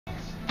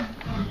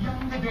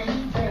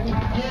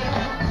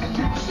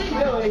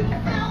Willie.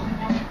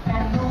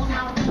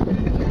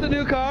 Is this the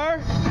new car?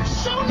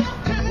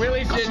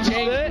 Willie's did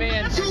change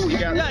man since he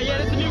got Yeah,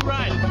 that's a new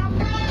ride.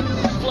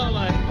 Flow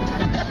line.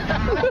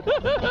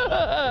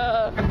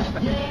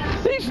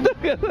 He's still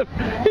got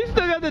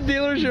the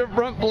dealership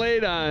front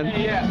plate on.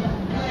 Yeah.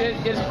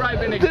 It's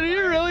probably been Did he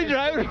really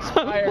drive it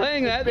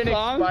playing that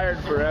song? Expired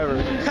forever.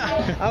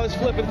 I was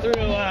flipping through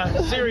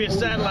Sirius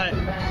satellite,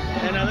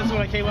 and that's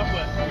what I came up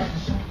with.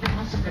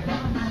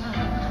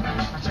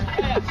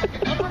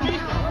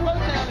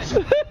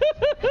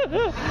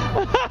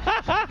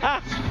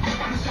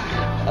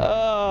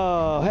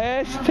 Oh,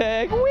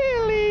 hashtag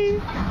Willie.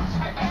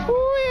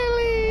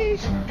 Willie.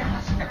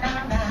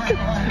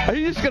 Are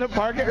you just gonna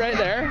park it right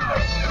there?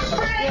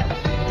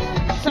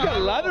 You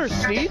got leather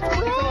seats, bro?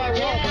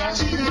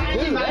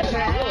 Dude, that's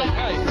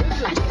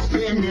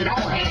really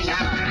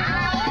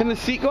nice. Can the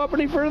seat go up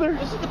any further?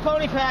 This is the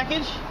pony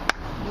package.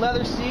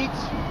 Leather seats.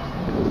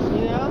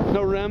 You know?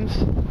 No rims?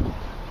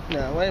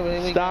 No, wait.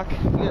 We Stock?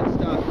 got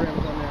stock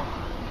rims on there.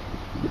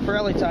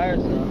 Pirelli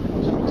tires, though,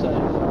 which I'm excited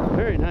for.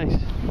 Very nice.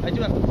 I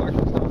do have to park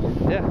this stuff.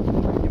 Yeah,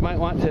 you might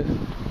want to.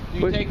 You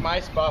can take my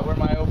spot where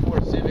my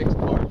 04 Civic's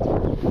parked.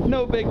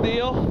 No big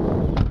deal.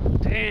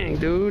 Dang,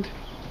 dude.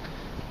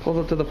 Pulls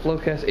up to the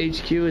Flowcast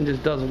HQ and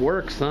just does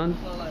work, son.